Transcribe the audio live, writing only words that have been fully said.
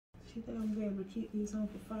You think I'm gonna be able to keep these on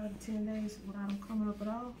for 5 to 10 days without them coming up at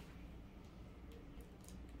all?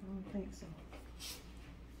 I don't think so.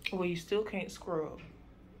 Well, you still can't scrub.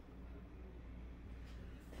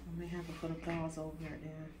 I may have to put a gauze over it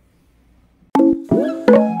then.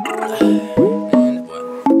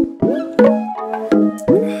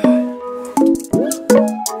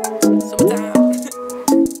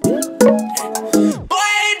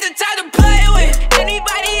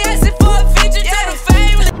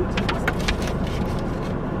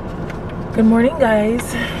 Good morning,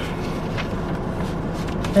 guys.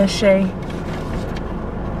 That's Shay.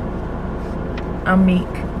 I'm Meek.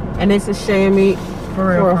 And this is Shay and Meek. For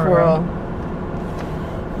real.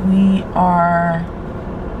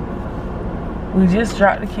 We just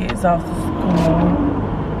dropped the kids off to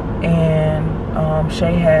school, and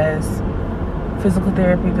Shay has physical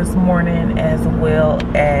therapy this morning, as well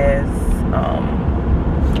as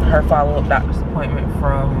her follow-up doctor's appointment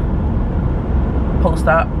from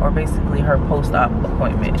post-op, or basically her post-op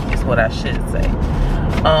appointment is what I should say.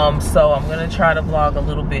 So I'm gonna try to vlog a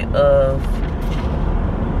little bit of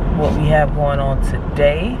what we have going on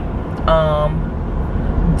today.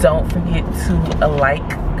 Don't forget to like,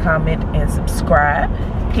 comment, and subscribe.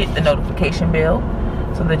 Hit the notification bell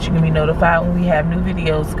so that you can be notified when we have new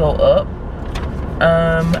videos go up.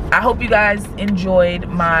 I hope you guys enjoyed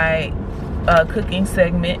my cooking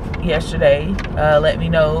segment yesterday. Let me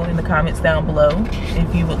know in the comments down below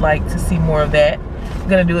if you would like to see more of that. I'm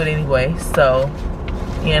gonna do it anyway, so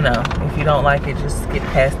you know, if you don't like it, just skip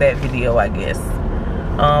past that video, I guess.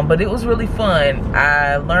 But it was really fun.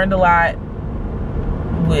 I learned a lot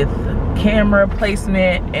with camera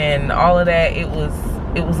placement and all of that. It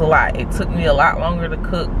was a lot. It took me a lot longer to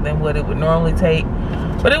cook than what it would normally take,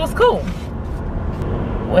 but it was cool.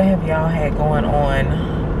 What have y'all had going on?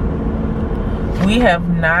 We have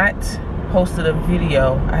not posted a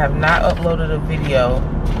video. I have not uploaded a video.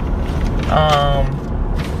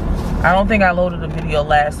 I don't think I loaded a video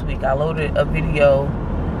last week. I loaded a video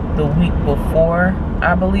the week before,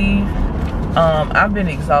 I believe. I've been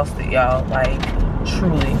exhausted, y'all, like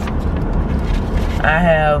truly. I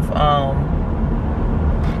have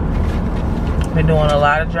been doing a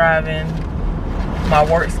lot of driving. My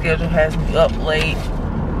work schedule has me up late.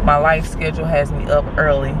 My life schedule has me up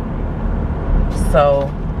early. So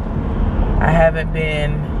I haven't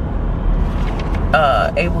been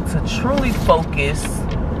able to truly focus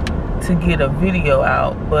to get a video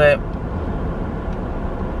out, but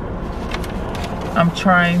I'm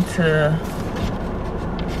trying to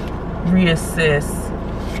reassess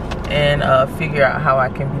and figure out how I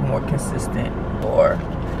can be more consistent. Or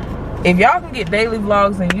if y'all can get daily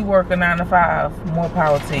vlogs and you work a 9 to 5, more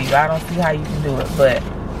power to you. I don't see how you can do it, but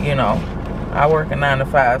you know, I work a 9 to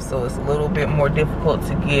 5, so it's a little bit more difficult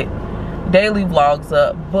to get daily vlogs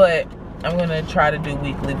up, but I'm gonna try to do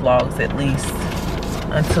weekly vlogs at least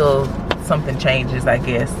until something changes, I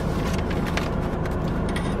guess.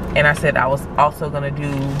 And I said I was also gonna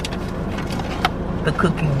do the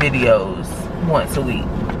cooking videos once a week.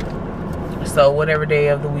 So whatever day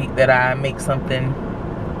of the week that I make something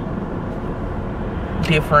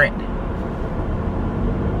different,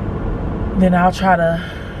 then I'll try to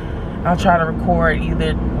record,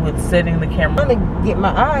 either with setting the camera. I'm trying to get my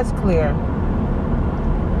eyes clear.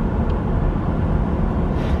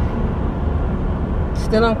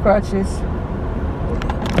 Still on crutches.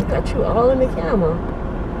 Got you all in the camera.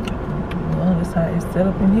 Well, that's how it's set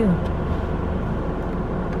up in here.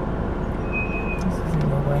 This is in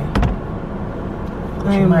the way.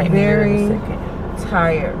 I am very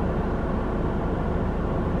tired.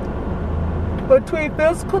 Between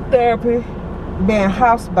physical therapy, being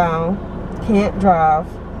housebound, can't drive,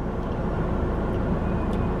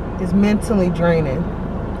 is mentally draining.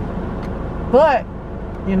 But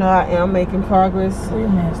you know, I am making progress.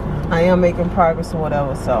 I am making progress or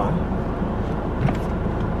whatever, so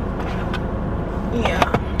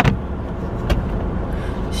yeah.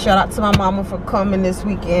 Shout out to my mama for coming this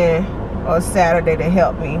weekend or Saturday to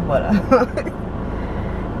help me, but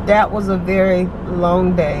that was a very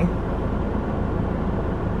long day.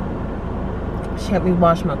 She helped me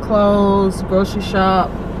wash my clothes, grocery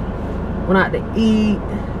shop, went out to eat.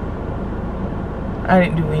 I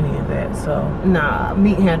didn't do any of that, so. Nah,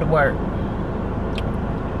 Meek had to work.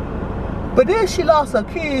 But then she lost her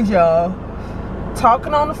keys, y'all.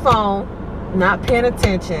 Talking on the phone, not paying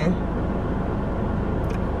attention.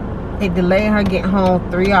 It delayed her getting home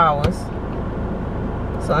 3 hours.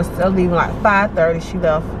 So instead of leaving like 5:30, she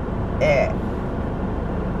left at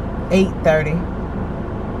 8:30.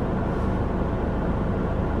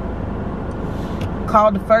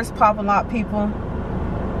 Called the first parking lot people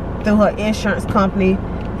through her insurance company.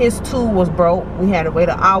 his tool was broke. We had to wait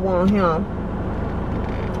an hour on him.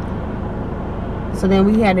 So then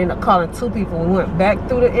we had to end up calling 2 people. We went back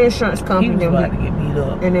through the insurance company. He was about to get beat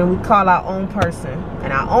up. And then we called our own person.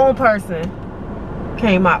 And our own person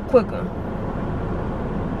came out quicker.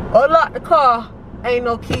 Unlocked the car. Ain't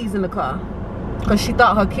no keys in the car. Because she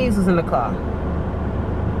thought her keys was in the car.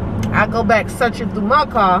 I go back searching through my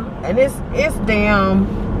car. And it's damn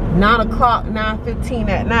 9 o'clock, 9:15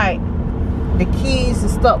 at night. The keys are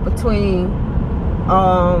stuck between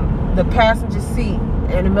the passenger seat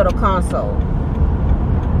and the middle console.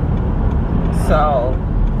 So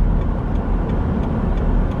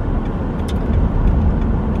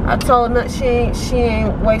I told her she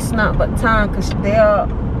ain't wasting nothing but time, because they'll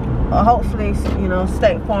hopefully, you know,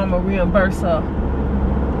 State Farm will reimburse her.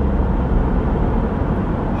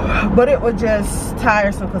 But it was just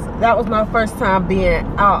tiresome, because that was my first time being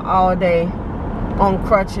out all day on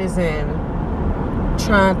crutches and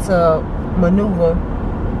trying to maneuver.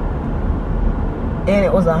 And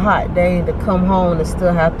it was a hot day to come home and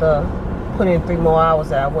still have to put in 3 more hours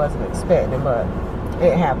that I wasn't expecting, but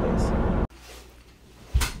it happens.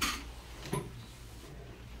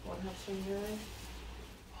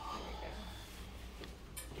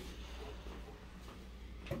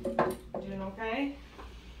 Doing okay?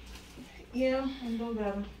 Yeah, I'm doing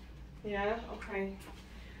better. Yeah, okay.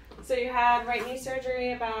 So you had right knee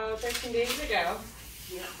surgery about 13 days ago.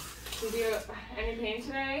 Yeah. Did you have any pain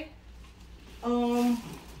today?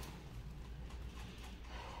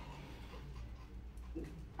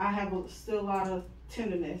 I have still a lot of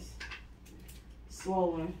tenderness,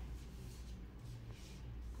 swollen,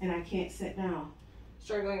 and I can't sit down.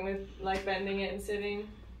 Struggling with like bending it and sitting?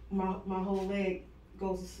 My whole leg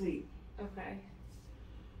goes to sleep. Okay.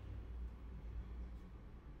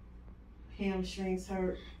 Hamstrings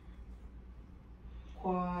hurt,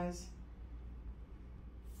 quads.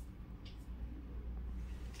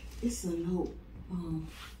 It's a note.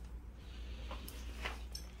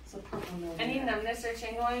 It's a purple note. Any numbness or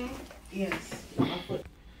tingling? Yes. Are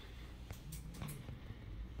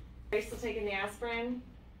you still taking the aspirin?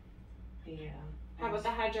 Yeah. How about the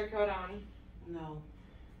hydrocodone? No.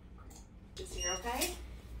 Just so you're okay?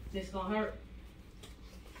 This gonna hurt.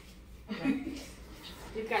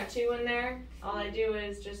 You've got 2 in there. All I do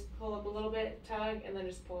is just pull up a little bit, tug, and then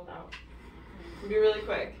just pull it out. It'll be really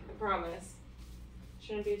quick, I promise.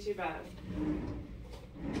 Shouldn't be too bad.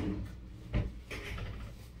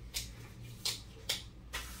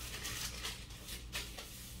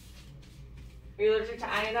 Are you allergic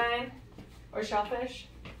to iodine or shellfish?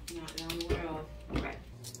 Not that I'm aware of. Okay.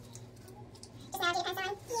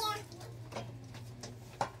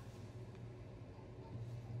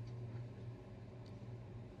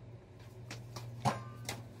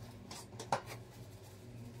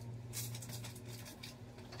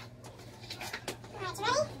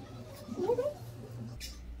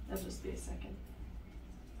 That'll just be a second.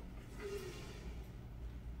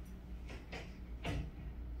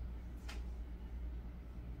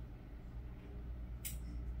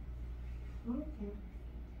 Okay.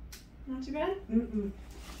 Not too bad? Mm-mm.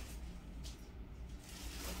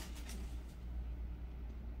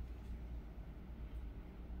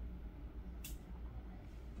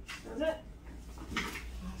 That's it.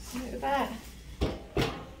 Look at that.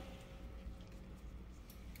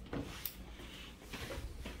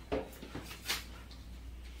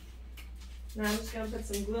 Now I'm just going to put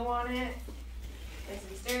some glue on it and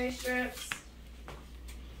some steri strips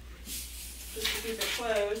just to keep it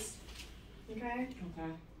closed. Okay?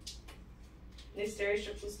 Okay. These steri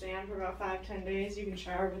strips will stay on for about 5-10 days. You can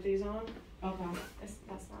shower with these on. Okay.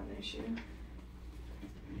 That's not an issue.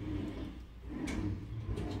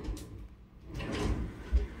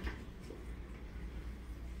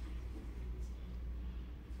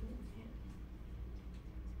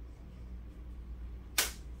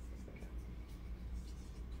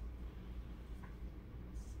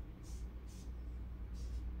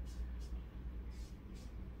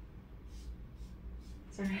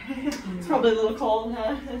 Sorry. It's probably a little cold,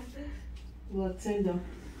 huh? A little tender.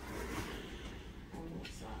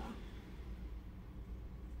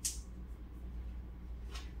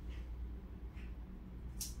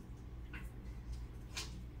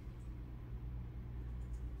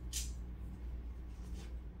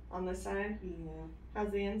 On this side? Yeah.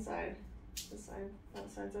 How's the inside? This side?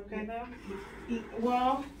 That side's okay though?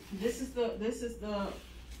 Well, this is the,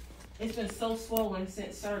 it's been so swollen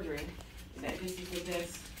since surgery that this is the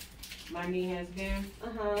best my knee has been.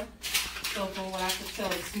 Uh-huh. So from what I could tell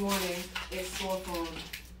this morning, it's sore from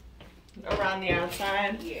Around the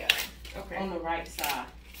outside? yeah, Okay. on the right side,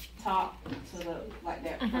 top to the, like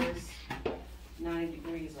that first 90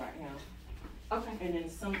 degrees right now. Okay. And then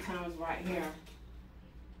sometimes right here,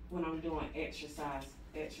 when I'm doing exercises,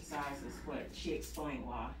 but she explained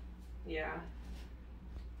why. Yeah.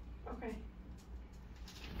 Okay.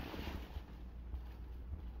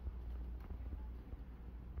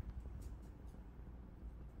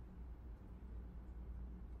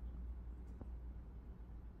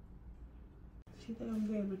 She think I'm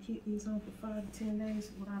gonna be able to keep these on for 5 to 10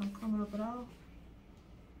 days without them coming up at all?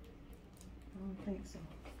 I don't think so.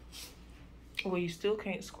 Well, you still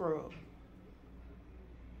can't scrub.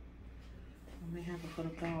 I may have to put a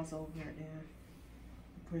gauze over it then.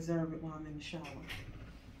 Preserve it while I'm in the shower.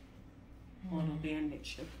 Or a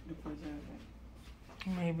bandage to preserve it.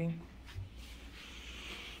 Maybe.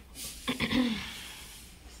 It's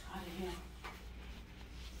hot in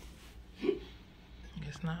here.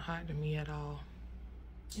 It's not hot to me at all.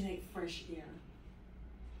 It ain't fresh air.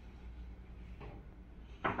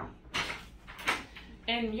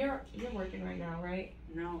 And you're working right now, right?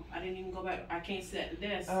 No, I didn't even go back. I can't sit at the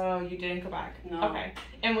desk. Oh, you didn't go back? No. Okay.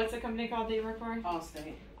 And what's the company called that you work for?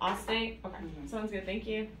 Allstate. Allstate? Okay. Sounds good. Thank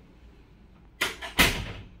you.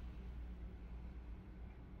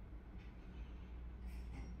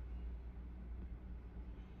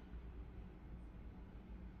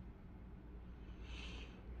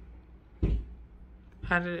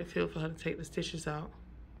 How did it feel for her to take the stitches out?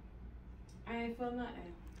 I ain't feel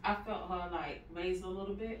nothing. I felt her like raise a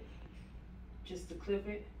little bit, just to clip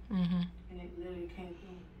it, and it literally came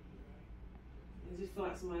through. It just felt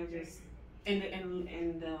like somebody just, and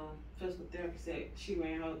the physical therapist said she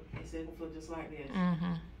ran out and said it felt just like this.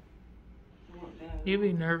 You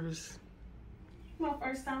be nervous. My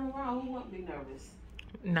first time around, who won't be nervous?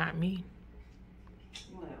 Not me.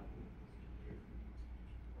 Whatever.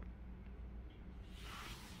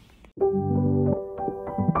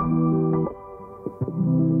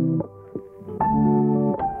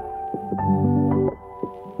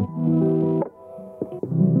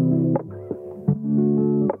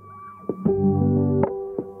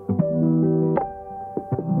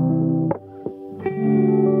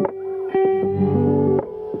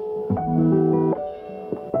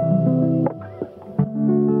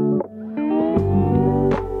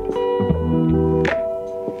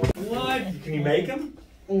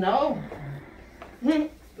 No.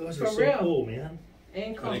 Those For are so real. cool, man.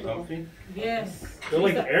 And Are they comfortable. comfy? Yes. They're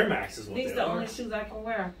like the Air Maxes. What These they the are. only shoes I can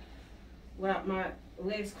wear without my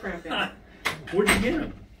legs cramping. Where'd you get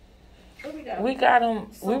them? We got them.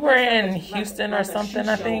 We were in Houston or something,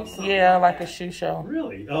 I think. Yeah, like a shoe show.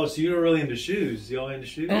 Really? Oh, so you're really into shoes? Y'all into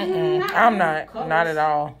shoes? I'm not. Not at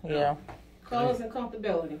all. Yeah. Clothes and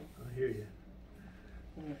comfortability. I hear you.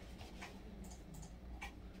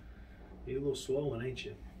 You're a little swollen, ain't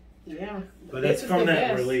you? Yeah. But that's from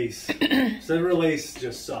that release. So the release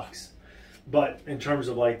just sucks. But in terms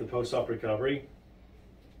of like the post-op recovery,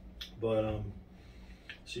 but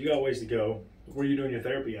so you got ways to go. Where are you doing your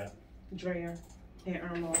therapy at? Dreyer and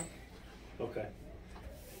Irmo. Okay.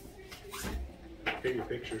 Get your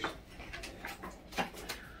pictures.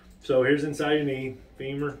 So here's inside your knee,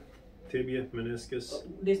 femur, tibia, meniscus.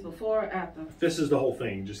 This before or after? This is the whole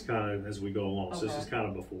thing, just kind of as we go along. Okay. So this is kind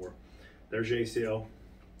of before. There's your ACL,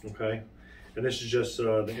 okay? And this is just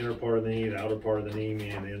the inner part of the knee, the outer part of the knee,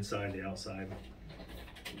 and the inside, the outside.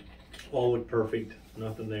 All look perfect,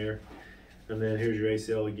 nothing there. And then here's your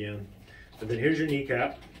ACL again. And then here's your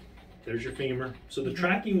kneecap. There's your femur. So the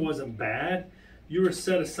tracking wasn't bad. You were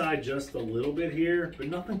set aside just a little bit here, but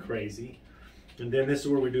nothing crazy. And then this is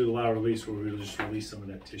where we do the lateral release, where we just release some of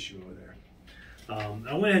that tissue over there.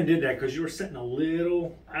 I went ahead and did that because you were sitting a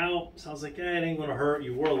little out. So I was like, it ain't gonna hurt.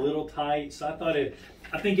 You were a little tight. So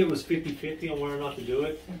I think it was 50-50 on whether or not to do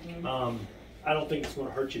it. I don't think it's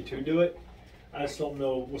gonna hurt you to do it. I just don't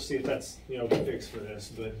know. We'll see if that's, the fix for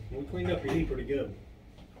this. But we cleaned up your knee pretty good.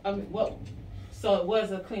 So it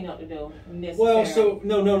was a cleanup to do. Well, so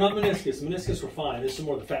no, not meniscus. Meniscus were fine. This is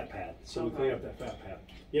more the fat pad. So we clean up that fat pad.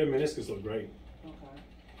 Yeah, meniscus look great. Okay.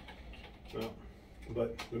 Well,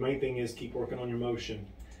 but the main thing is keep working on your motion.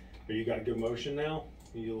 You got good motion now?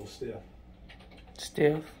 You a little stiff?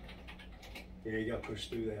 Stiff. Yeah, you got to push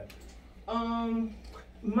through that.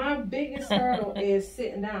 My biggest hurdle is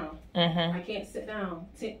sitting down. I can't sit down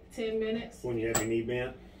 10 minutes. When you have your knee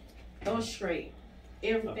bent? Go straight.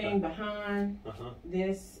 Everything behind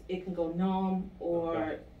this, it can go numb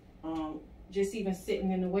or just even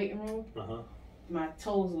sitting in the waiting room, my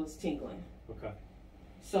toes was tingling. Okay.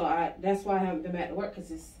 So that's why I haven't been back to work,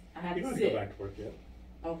 because I had to sit. You don't have to go back to work yet.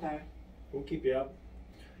 Okay. We'll keep you out.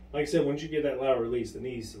 Like I said, once you get that lateral release, the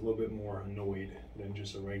knee's a little bit more annoyed than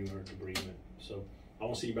just a regular debridement. So I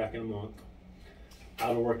won't see you back in a month.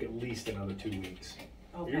 out of work at least another 2 weeks.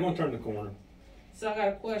 Okay. You're gonna turn the corner. So I got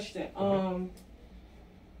a question.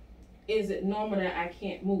 Is it normal that I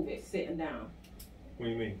can't move it sitting down? What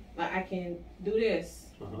do you mean? Like I can do this,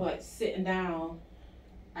 but sitting down,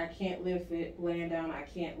 I can't lift it. Laying down, I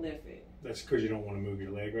can't lift it. That's because you don't want to move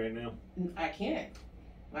your leg right now? I can't.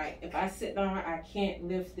 Like if I sit down, I can't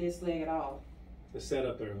lift this leg at all. Let's set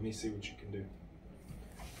up there. Let me see what you can do.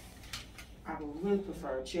 I would really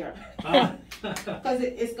prefer a chair. Because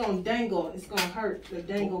it's going to dangle. It's going to hurt to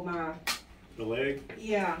dangle my... The leg?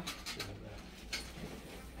 Yeah.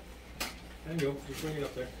 There you go. Just bring it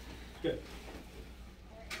up there. Good.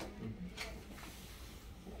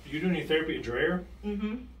 You doing any therapy at Dreyer?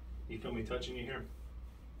 Mm-hmm. You feel me touching you here?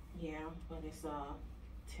 Yeah, but it's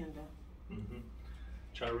tender. Mm-hmm.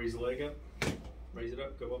 Try to raise the leg up. Raise it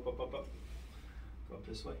up. Go up, up, up, up. Go up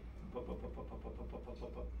this way. Up, up, up, up, up, up, up, up, up,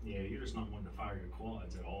 up, up. Yeah, you're just not wanting to fire your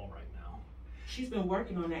quads at all right now. She's been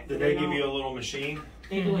working on that. Did they give you a little machine?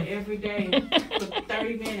 They do it every day for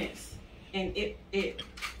 30 minutes. And it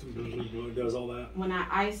does all that? When I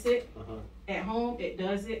ice it at home, it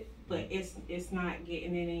does it, but it's not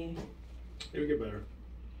getting any... It'll get better.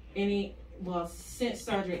 Well, since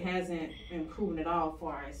surgery, it hasn't improved at all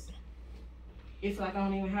for us. It's like I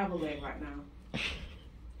don't even have a leg right now.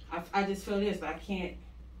 I just feel this, but I can't.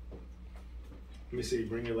 Let me see.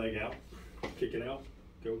 Bring your leg out. Kick it out.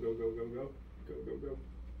 Go, go, go, go, go. Go, go, go.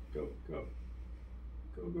 Go, go.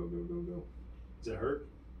 Go, go, go, go, go. Does it hurt?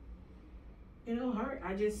 It don't hurt.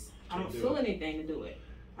 I don't feel anything to do it.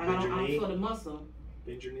 I don't feel the muscle.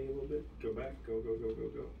 Bend your knee a little bit. Go back. Go, go, go, go,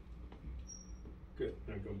 go. Good.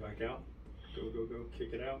 Now go back out. Go, go, go.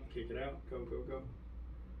 Kick it out. Kick it out. Go, go, go.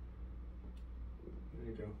 There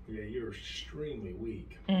you go. Yeah, you're extremely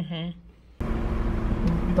weak. Mm-hmm.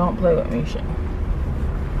 Don't play with me, Shay.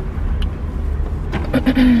 I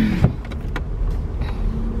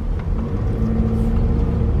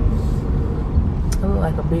look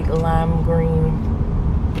like a big lime green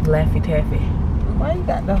Laffy Taffy. Why you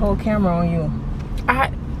got the whole camera on you?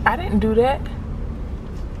 I didn't do that.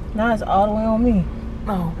 Now it's all the way on me.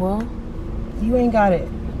 Oh well. You ain't got it.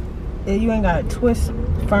 You ain't got it twist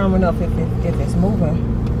firm enough if it's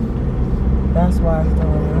moving. That's why it's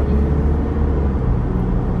doing that.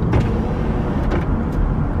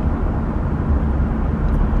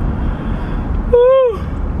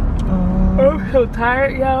 I'm so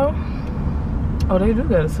tired, y'all. Oh, they do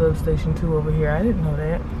got a substation too over here. I didn't know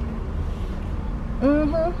that.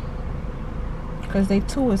 Mm-hmm. Because they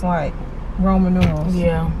too is like Roman numerals.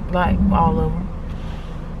 Yeah, like all of them.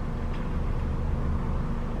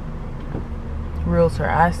 Realtor,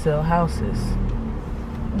 I sell houses.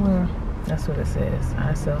 Where? That's what it says.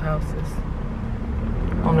 I sell houses.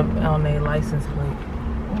 On a license plate.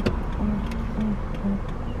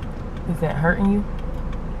 Is that hurting you?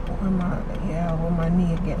 With my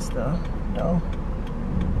knee against the door.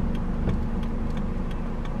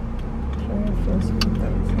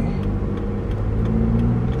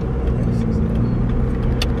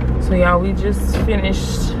 So y'all, we just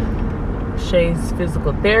finished Shay's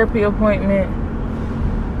physical therapy appointment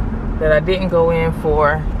that I didn't go in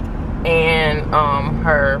for, and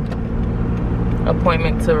her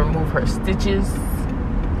appointment to remove her stitches.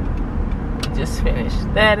 Just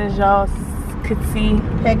finished that, as y'all could see.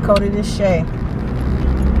 Head coated is Shay.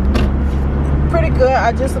 Pretty good.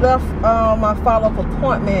 I just left my follow-up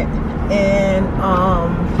appointment, and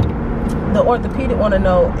the orthopedic want to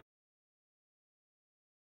know.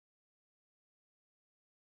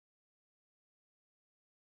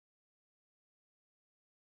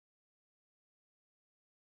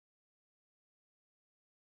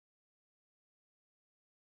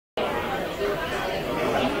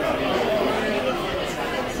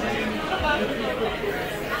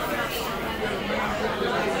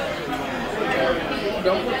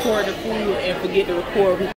 Don't record the food and forget to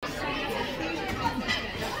record.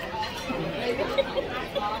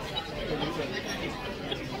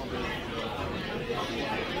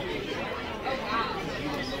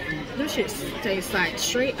 This shit tastes like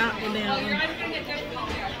straight out and down.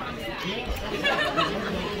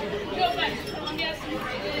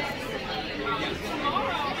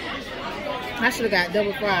 I should have got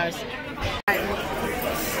double fries.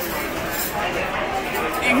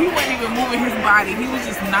 And he wasn't even moving his body. He was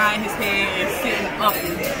just nodding his head and sitting up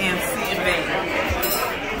and sitting back.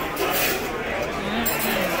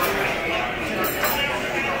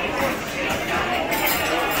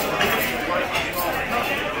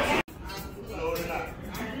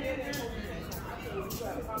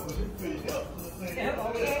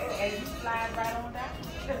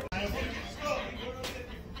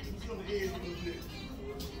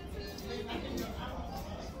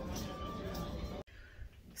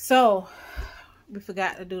 So we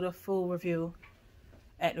forgot to do the full review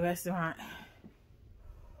at the restaurant.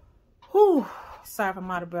 Whew. Sorry if I'm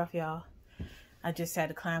out of breath, y'all. I just had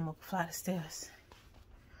to climb up a flight of stairs.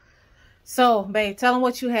 So, babe, tell them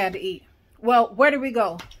what you had to eat. Well, where did we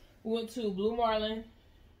go? We went to Blue Marlin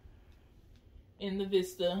in the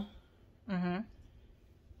Vista. Yeah,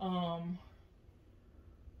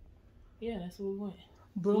 that's where we went.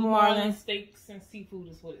 Blue Marlin Steaks and Seafood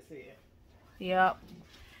is what it said. Yep.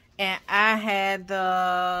 And I had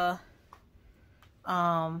the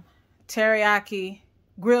teriyaki,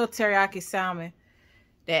 grilled teriyaki salmon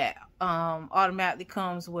that automatically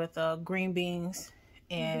comes with green beans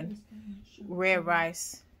and red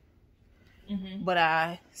rice. But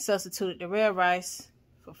I substituted the red rice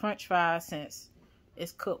for French fries since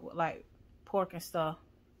it's cooked with like pork and stuff.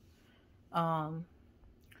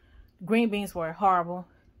 Green beans were horrible.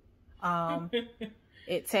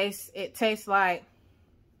 It tastes like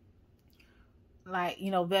you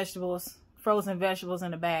know, vegetables, frozen vegetables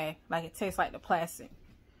in a bag. Like it tastes like the plastic.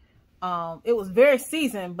 It was very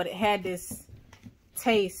seasoned, but it had this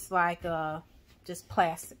taste like just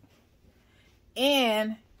plastic.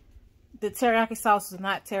 And the teriyaki sauce was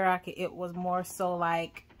not teriyaki. It was more so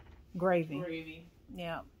like gravy.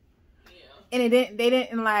 Yeah. And they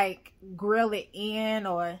didn't like grill it in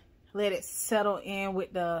or let it settle in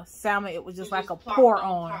with the salmon. It was just like a pour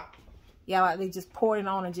on. Yeah, like they just poured it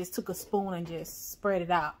on and just took a spoon and just spread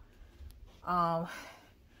it out.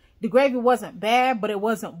 The gravy wasn't bad, but it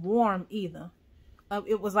wasn't warm either.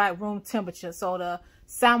 It was like room temperature. So the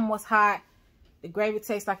salmon was hot. The gravy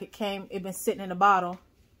tastes like it been sitting in the bottle.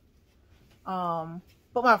 But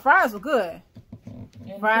my fries were good.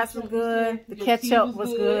 Fries were good. The ketchup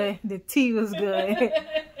was good. The tea was good.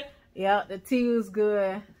 Yeah, the tea was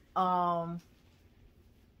good.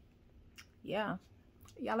 Yeah.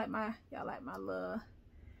 Y'all like my little,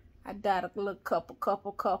 I dyed a little couple.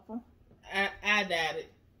 I dyed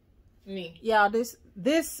it. Me. Y'all,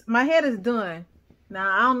 this, my head is done.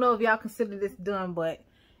 Now, I don't know if y'all consider this done, but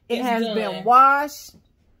it has been washed.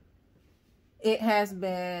 It has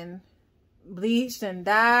been bleached and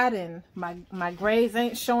dyed, and my grays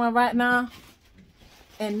ain't showing right now.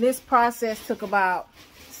 And this process took about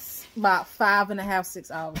 5.5,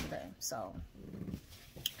 6 hours a day. So,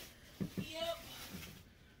 yep.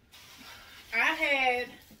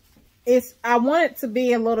 I want it to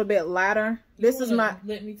be a little bit lighter. This is my.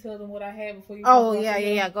 Let me tell them what I had before you. Oh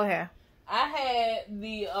yeah. Go ahead. I had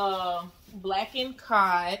the blackened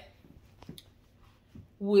cod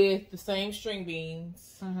with the same string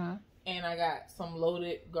beans, and I got some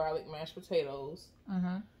loaded garlic mashed potatoes,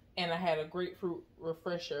 and I had a grapefruit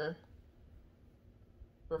refreshing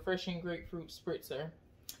grapefruit spritzer.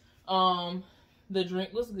 The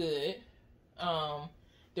drink was good.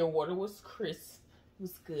 Their water was crisp. It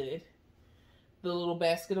was good. The little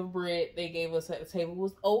basket of bread they gave us at the table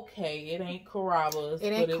was okay. It ain't Carrabba's. It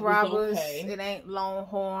ain't Carrabba's. Okay. It ain't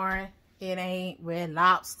Longhorn. It ain't Red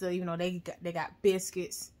Lobster. You know, they got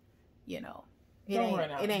biscuits. You know, it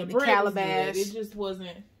ain't the Calabash. It just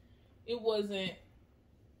wasn't. It wasn't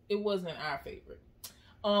our favorite.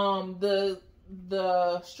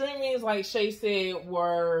 The string beans, like Shay said,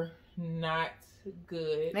 were not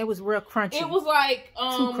good. It was real crunchy. It was like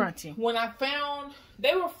too crunchy. When I found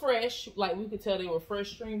they were fresh, like we could tell they were fresh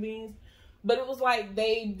string beans, but it was like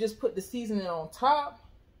they just put the seasoning on top,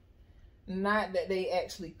 not that they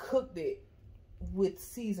actually cooked it with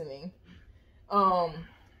seasoning.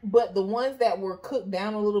 But the ones that were cooked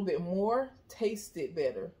down a little bit more tasted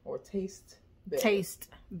better, or taste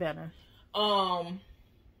better.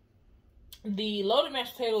 The loaded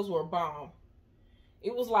mashed potatoes were bomb.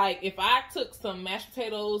 It was like if I took some mashed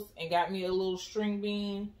potatoes and got me a little string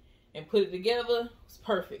bean and put it together, it was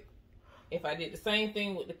perfect. If I did the same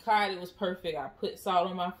thing with the cod, it was perfect. I put salt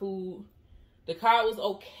on my food. The cod was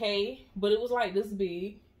okay, but it was like this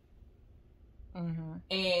big. And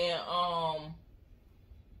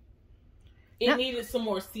it needed some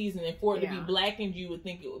more seasoning. For it to be blackened, you would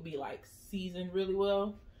think it would be like seasoned really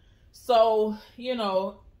well. So, you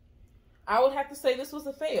know, I would have to say this was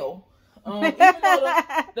a fail. Even though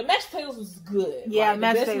the mashed potatoes was good. Yeah,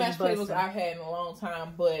 like, the best mashed potatoes I've had in a long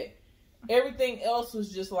time, but everything else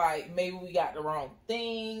was just like, maybe we got the wrong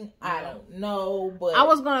thing. I don't know, but I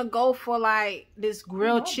was gonna go for like this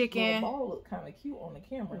grilled chicken. The ball looked kind of cute on the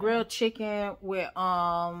camera. Grilled chicken with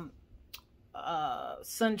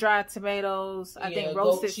sun-dried tomatoes. I think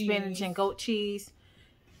roasted spinach and goat cheese.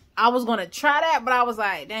 I was gonna try that, but I was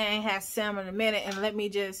like, they ain't had salmon in a minute, and let me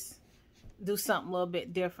just do something a little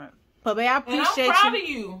bit different. But babe, I appreciate I'm proud of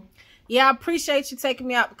you. Yeah, I appreciate you taking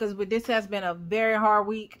me out, because this has been a very hard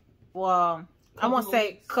week. Well, I want to say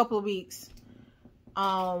a couple of weeks.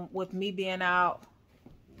 With me being out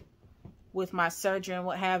with my surgery and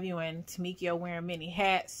what have you, and Tamikyo wearing many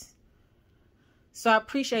hats. So I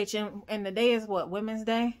appreciate you. And the day is what? Women's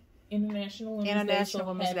Day? International Women's Day. International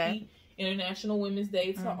Women's Day. International Women's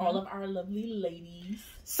Day to all of our lovely ladies.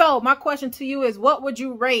 So my question to you is, what would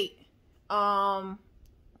you rate from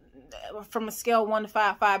a scale of 1 to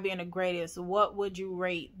 5, 5 being the greatest? What would you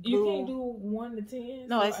rate? Blue? You can't do 1 to 10.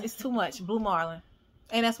 No, it's too much. Blue Marlin.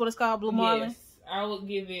 And that's what it's called, Blue Marlin? Yes, I would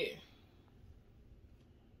give it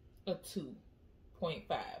a 2.5.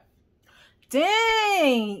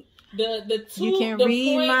 Dang. The 2, you can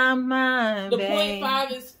read my mind. The babe.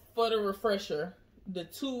 0.5 is for the refresher. The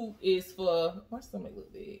 2 is for, my stomach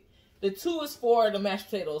look big. The 2 is for the mashed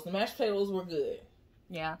potatoes. The mashed potatoes were good.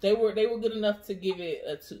 Yeah, they were good enough to give it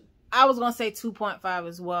a 2. I was gonna say 2.5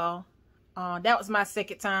 as well. That was my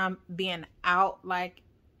second time being out, like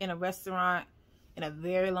in a restaurant, in a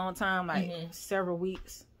very long time, like several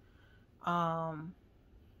weeks. But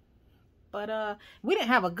we didn't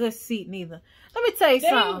have a good seat neither. Let me tell you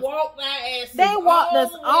something. They walked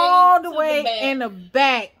us all the way in the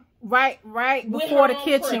back, right before the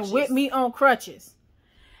kitchen with me on crutches.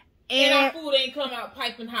 And our food ain't come out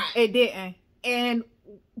piping hot. It didn't.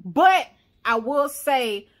 But I will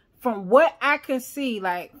say, from what I can see,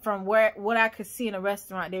 like from what I could see in a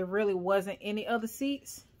restaurant, there really wasn't any other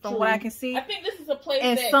seats. From what I can see, I think this is a place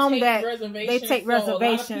and that some takes that reservations. They take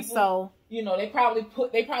reservations, people, so you know they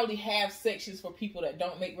probably have sections for people that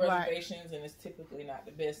don't make reservations, and it's typically not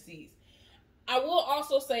the best seats. I will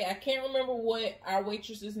also say I can't remember what our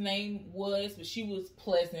waitress's name was, but she was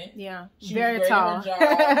pleasant. Yeah, she very was tall.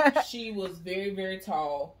 She was very, very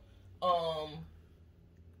tall.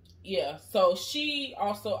 Yeah. So she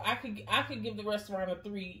also I could give the restaurant a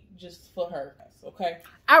 3 just for her. Okay.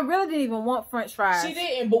 I really didn't even want French fries. She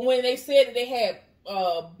didn't, but when they said that they had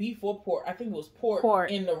beef or pork, I think it was pork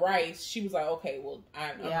in the rice, she was like, okay, well,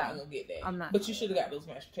 I'm not gonna get that. I'm not. But you should have got those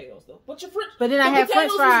mashed potatoes though. But your French. But then I had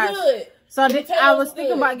French fries. Good. So I was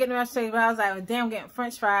thinking about getting mashed potatoes, but I was like, well, damn, I'm getting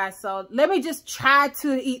French fries. So let me just try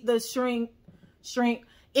to eat the shrimp.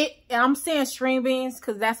 I'm saying string beans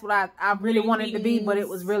because that's what I really wanted it to be, but it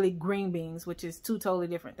was really green beans, which is 2 totally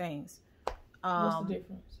different things. What's the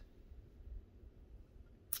difference?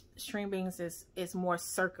 String beans is more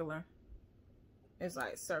circular. It's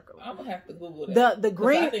like circular. I'm gonna have to Google that.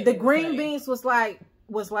 The green beans was like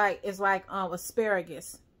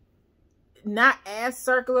asparagus. Not as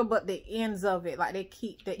circular, but the ends of it, like they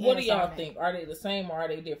keep the ends. What do y'all think? Are they the same or are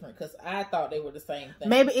they different? Because I thought they were the same thing.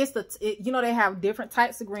 Maybe it's they have different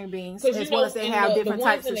types of green beans as well as they have different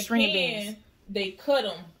types of string beans. They cut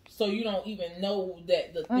them so you don't even know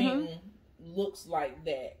that the thing looks like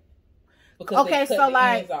that. Because okay, so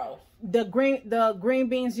like the green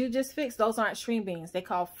beans you just fixed, those aren't string beans. They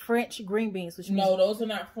call French green beans. Which means those are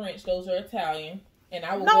not French. Those are Italian. And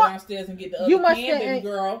I will go downstairs and get the other can, baby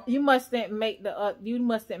girl. You mustn't make the you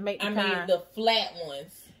mustn't make the I mean the flat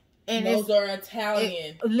ones. And those are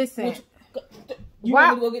Italian. Listen, you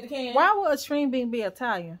want me to go get the can? Why would a string bean be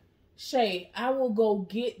Italian? Shay, I will go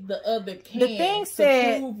get the other can. The thing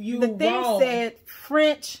said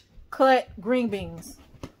French cut green beans.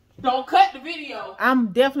 Don't cut the video.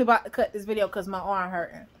 I'm definitely about to cut this video because my arm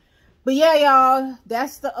hurting. But yeah, y'all,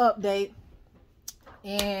 that's the update.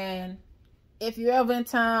 And if you're ever in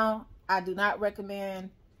town, I do not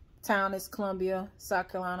recommend. Town is Columbia, South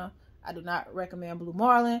Carolina. I do not recommend Blue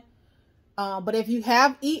Marlin. But if you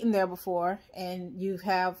have eaten there before and you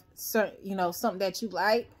have certain, something that you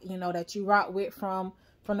like, that you rock with from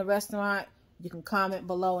the restaurant, you can comment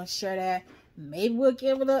below and share that. Maybe we'll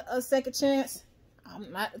give it a second chance.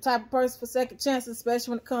 I'm not the type of person for second chances,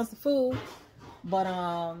 especially when it comes to food. But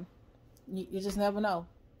you just never know.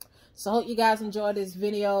 So hope you guys enjoyed this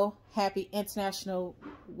video. Happy International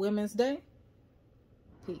Women's Day.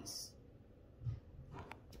 Peace.